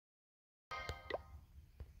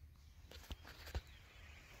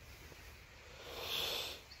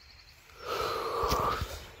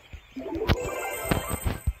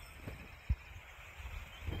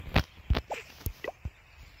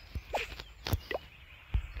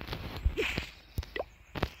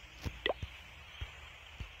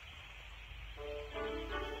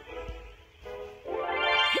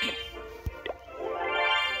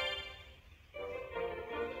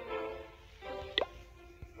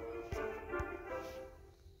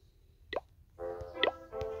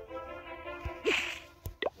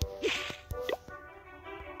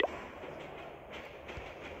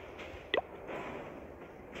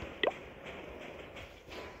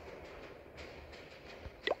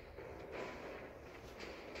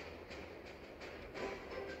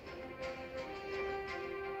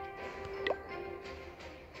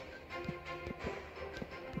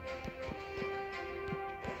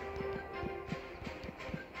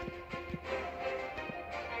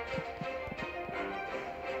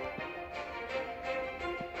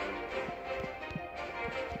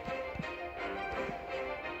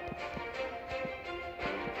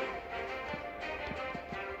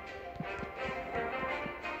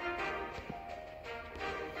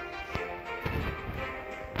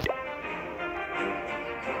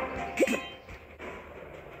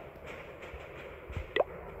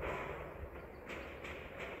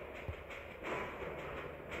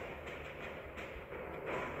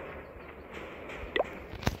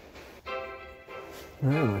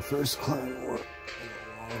Alright, my first climb work in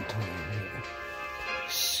a long time here.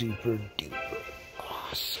 Super duper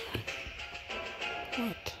awesome.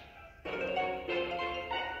 What?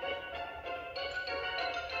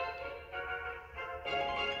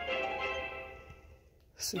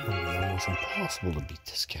 This is gonna be almost impossible to beat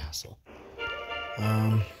this castle.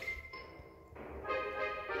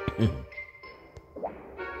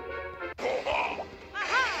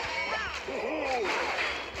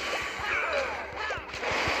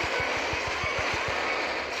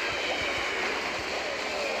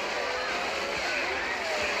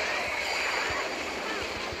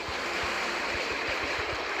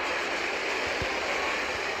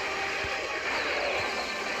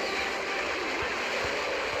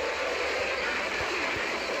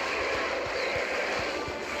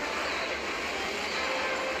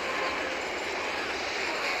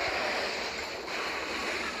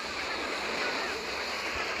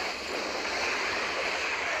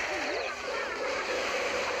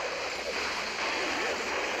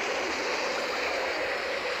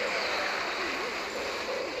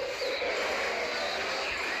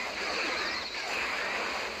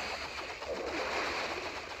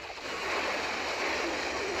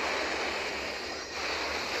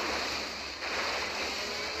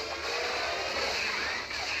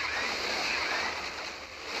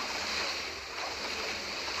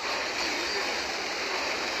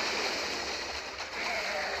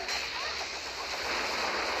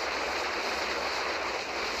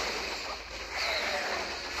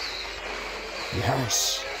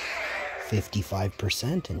 Yes,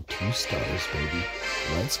 55% and 2 stars, baby.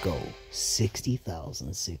 Let's go.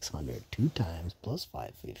 60,600, 2 times plus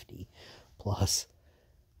 550 plus.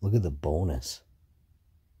 Look at the bonus.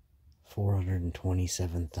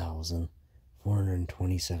 427,000,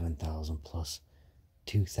 427,000 plus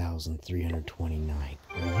 2,329.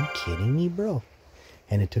 Are you kidding me, bro?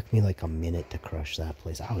 And it took me like a minute to crush that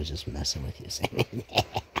place. I was just messing with you, saying,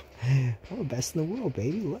 I'm the best in the world,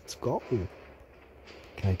 baby. Let's go.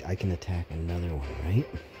 I can attack another one, right?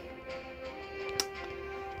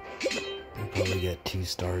 I'll probably get 2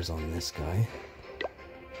 stars on this guy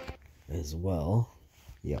as well.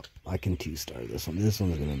 Yep, I can 2-star this one. This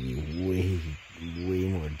one's gonna be way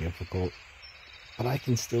more difficult, but I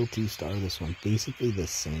can still 2-star this one. Basically the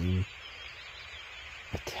same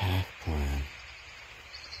attack plan,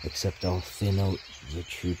 except I'll thin out the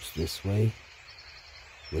troops this way,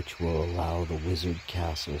 which will allow the wizard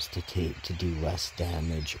castles to do less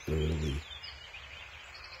damage early.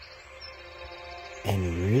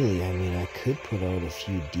 And really, I mean, I could put out a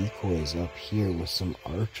few decoys up here with some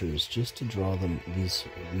archers just to draw these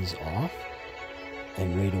off,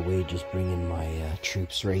 and right away just bring in my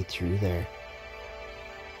troops right through there.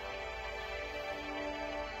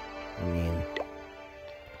 I mean,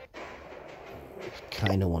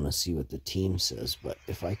 kind of want to see what the team says, but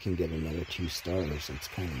if I can get another 2 stars, that's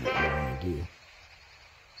kind of what I want to do.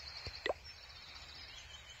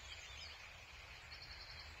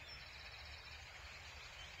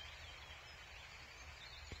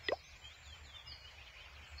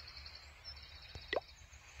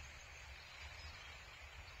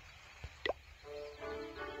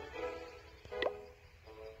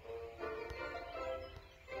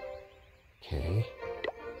 Okay.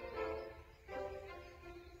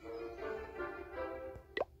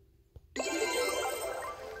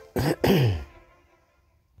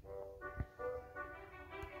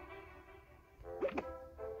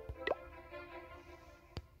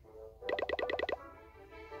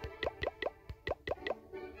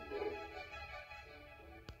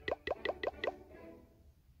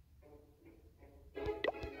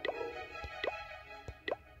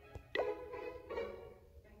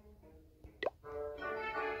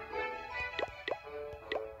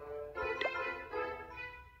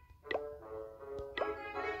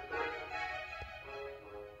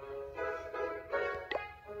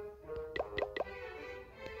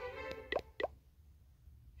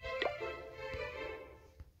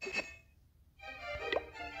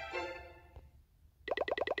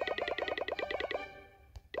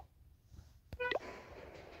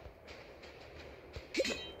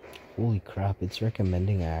 Holy crap, it's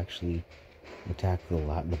recommending I actually attack the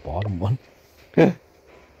bottom one.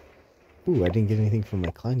 Ooh, I didn't get anything from my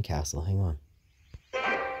clan castle. Hang on.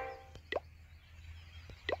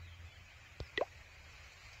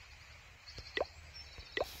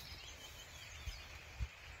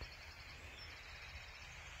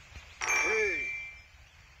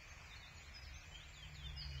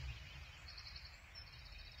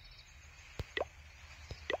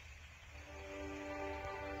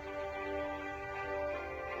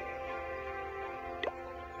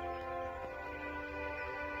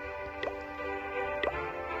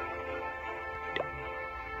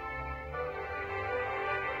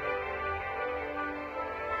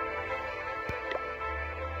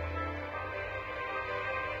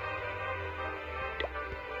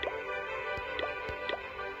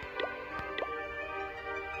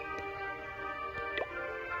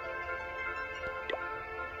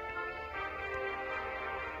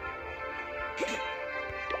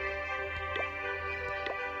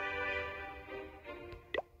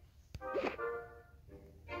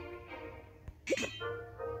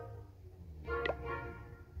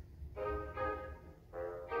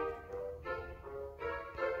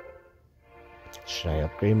 Should I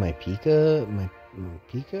upgrade my Pika, my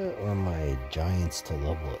Pika, or my Giants to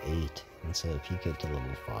level 8 instead of Pika to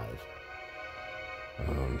level 5? I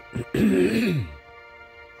don't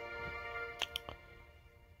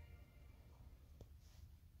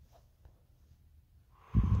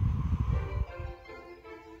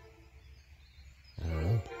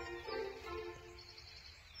know.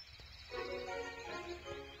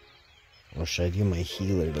 Or should I do my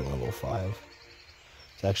healer to level 5?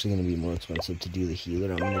 It's actually going to be more expensive to do the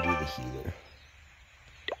healer. I'm going to do the healer.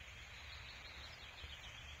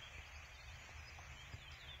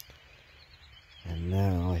 And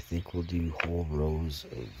now I think we'll do whole rows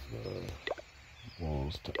of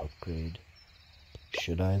walls to upgrade.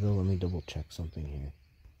 Should I though? Let me double check something here.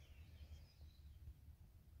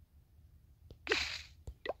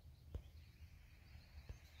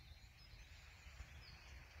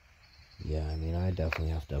 Yeah, I mean, I definitely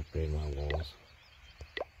have to upgrade my walls.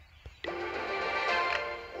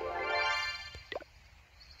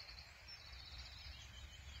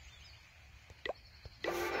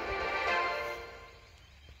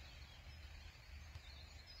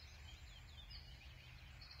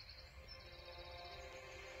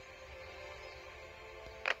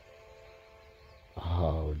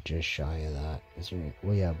 Oh, just shy of that. Is there?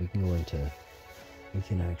 Well, yeah, we can go into. We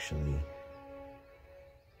can actually.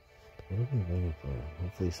 What are we waiting for?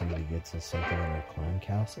 Hopefully somebody gets us something in our clan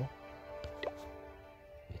castle.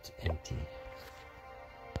 It's empty.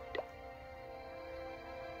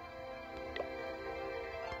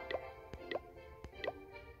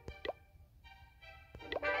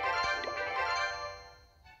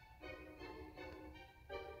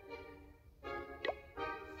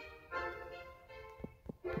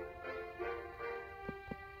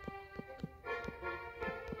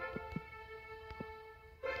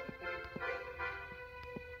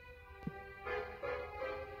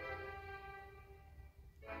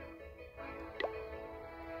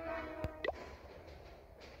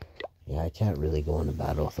 Yeah, I can't really go into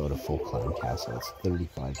battle without a full clan castle. It's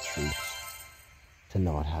 35 troops. To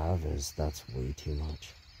not have that's way too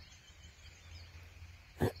much.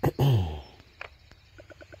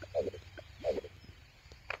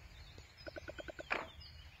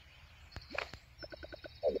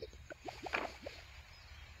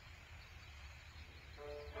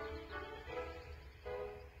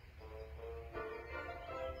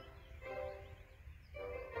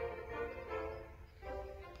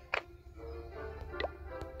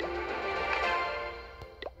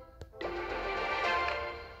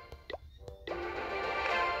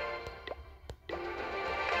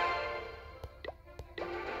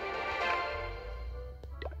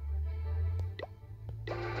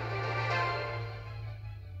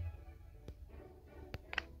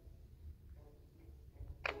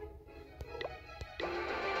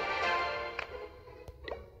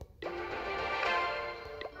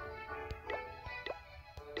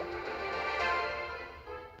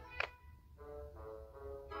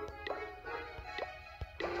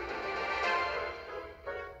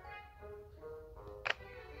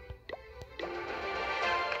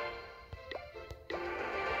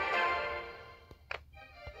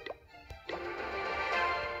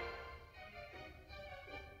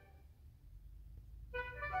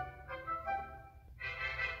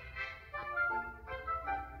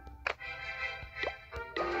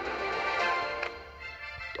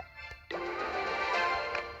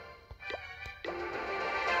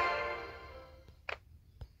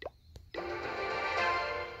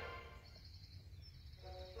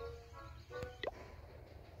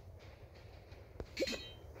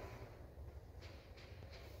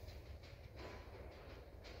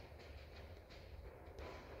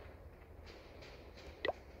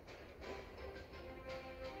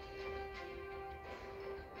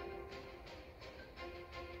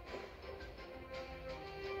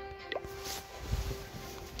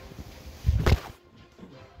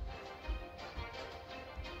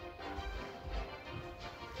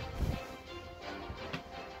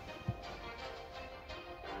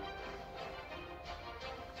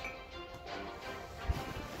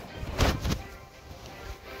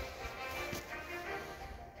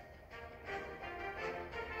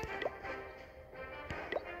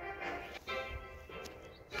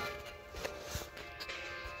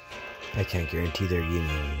 I can't guarantee they're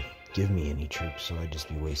gonna give me any troops, so I'd just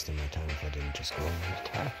be wasting my time if I didn't just go and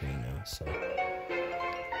attack right now. So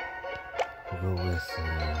we'll go with,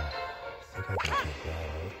 I think I can take that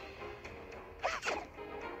out.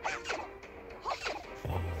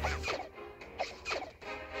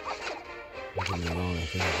 Don't get me wrong, I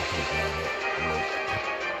think I can take that out. Nope.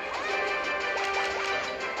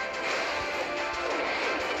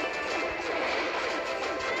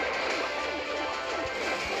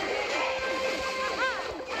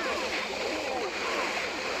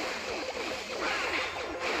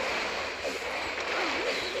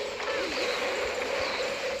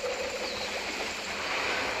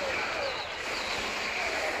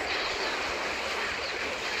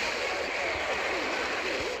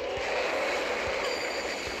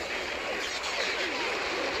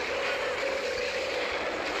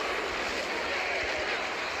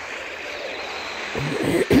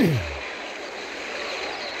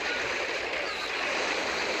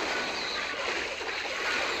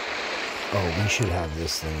 Oh, we should have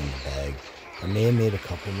this thing in the bag. I may have made a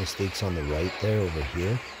couple mistakes on the right there over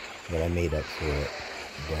here, but I made up for it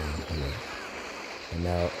down here. And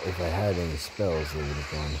now, if I had any spells, they would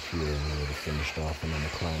have gone here and they would have finished off, and then the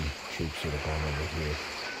clan troops would have gone over here.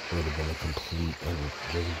 It would have been a complete and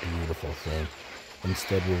really beautiful thing.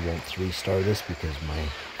 Instead, we won't 3-star this because my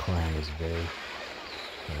clan is very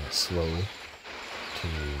slow to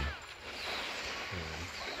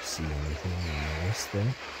see anything nice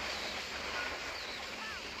there.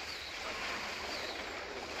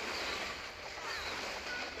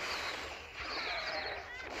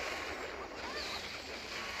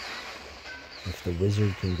 If the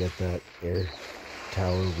wizard can get that air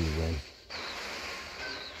tower, we win.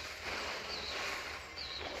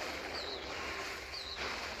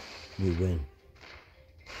 We win.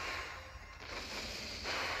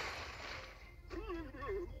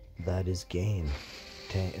 That is game.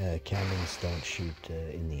 Cannons don't shoot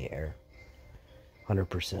in the air.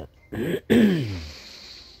 100%.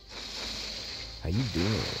 How you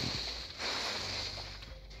doing?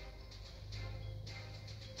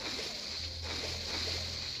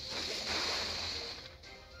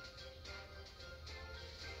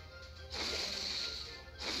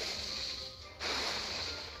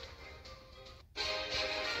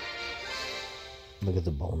 Look at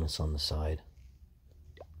the bonus on the side.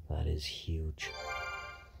 That is huge.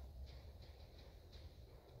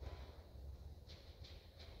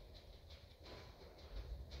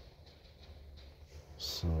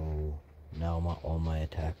 So now all my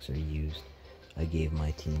attacks are used. I gave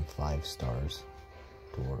my team 5 stars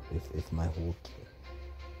to work. If my whole team,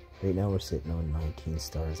 right now we're sitting on 19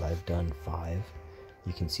 stars. I've done 5.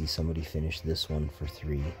 You can see somebody finished this one for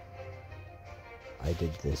 3. I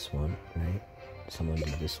did this one, right? Someone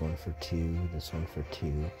did this one for 2, this one for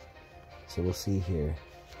 2. So we'll see here.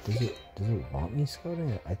 Does it want me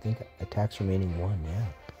scouting? I think attacks remaining 1, yeah.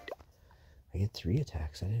 I get 3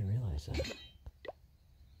 attacks. I didn't realize that.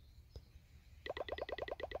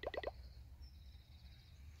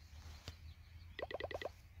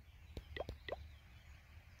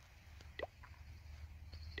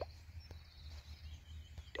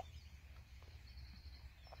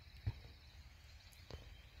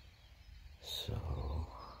 So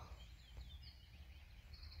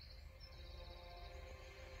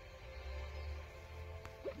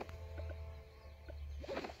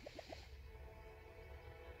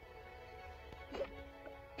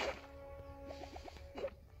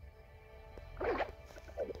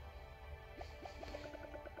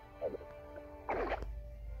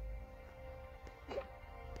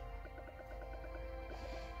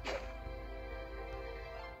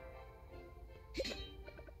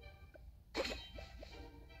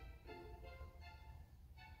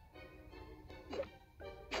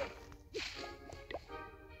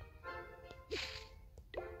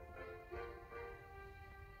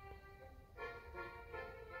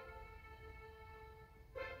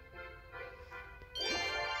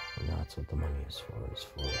that's what the money is for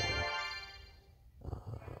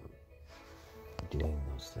doing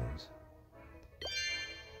those things.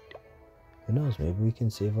 Who knows, maybe we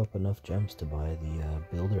can save up enough gems to buy the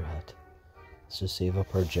builder hut. Let's just save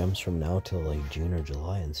up our gems from now till like June or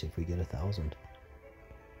July and see if we get 1,000.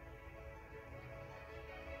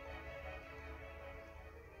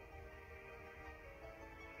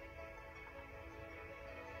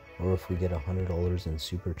 Or if we get $100 in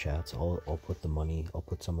super chats, I'll put the money. I'll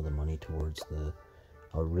put some of the money towards the.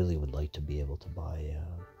 I really would like to be able to buy.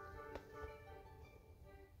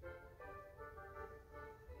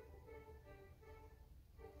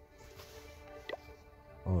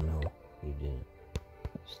 Oh no, he didn't.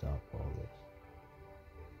 Stop all this.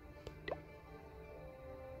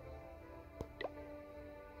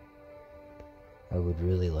 I would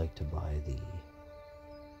really like to buy the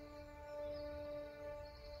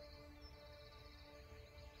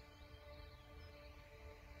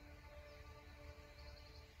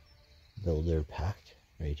builder pack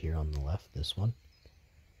right here on the left, this one.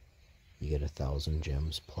 You get 1,000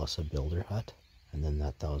 gems plus a builder hut, and then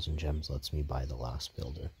that 1,000 gems lets me buy the last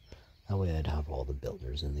builder. That way I'd have all the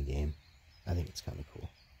builders in the game. I think it's kind of cool.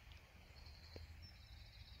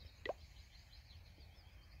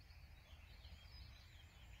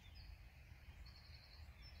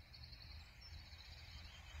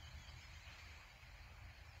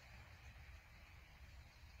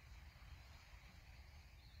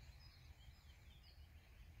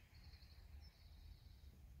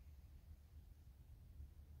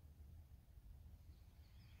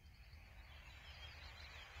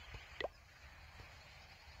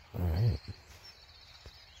 Alright.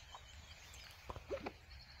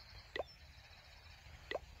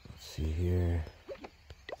 Let's see here.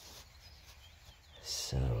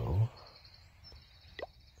 So...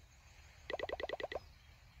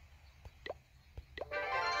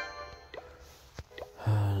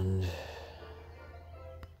 and...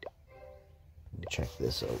 check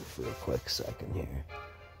this out for a quick second here.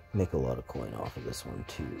 Make a lot of coin off of this one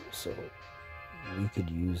too, so... we could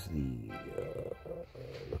use the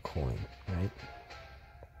coin, right?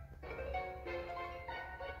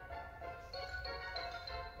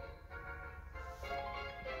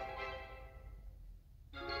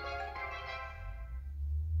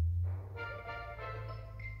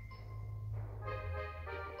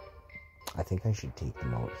 I think I should take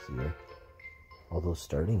them out here. Although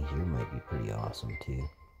starting here might be pretty awesome too.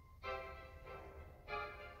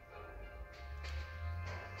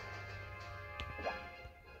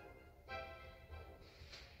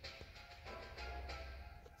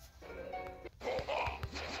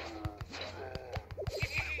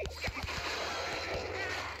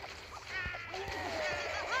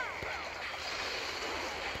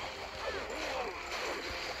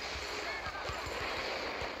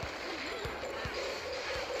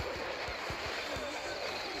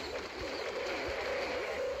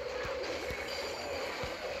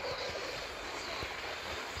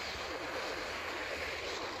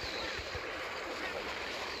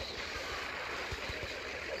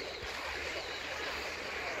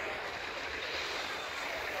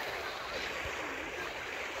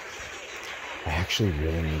 I actually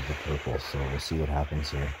really need the purple, so we'll see what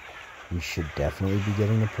happens here. We should definitely be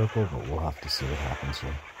getting the purple, but we'll have to see what happens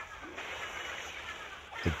here.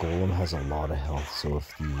 The golem has a lot of health, so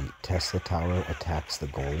if the Tesla Tower attacks the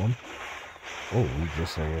golem... oh, we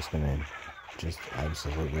just are just gonna just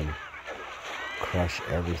absolutely crush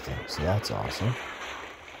everything. So that's awesome.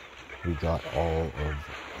 We got all of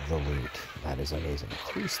the loot. That is amazing.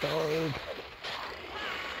 3-starred.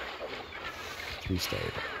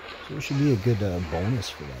 3-starred. So it should be a good bonus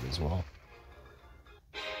for that as well.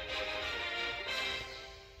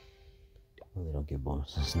 Well, they don't give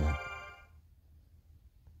bonuses now.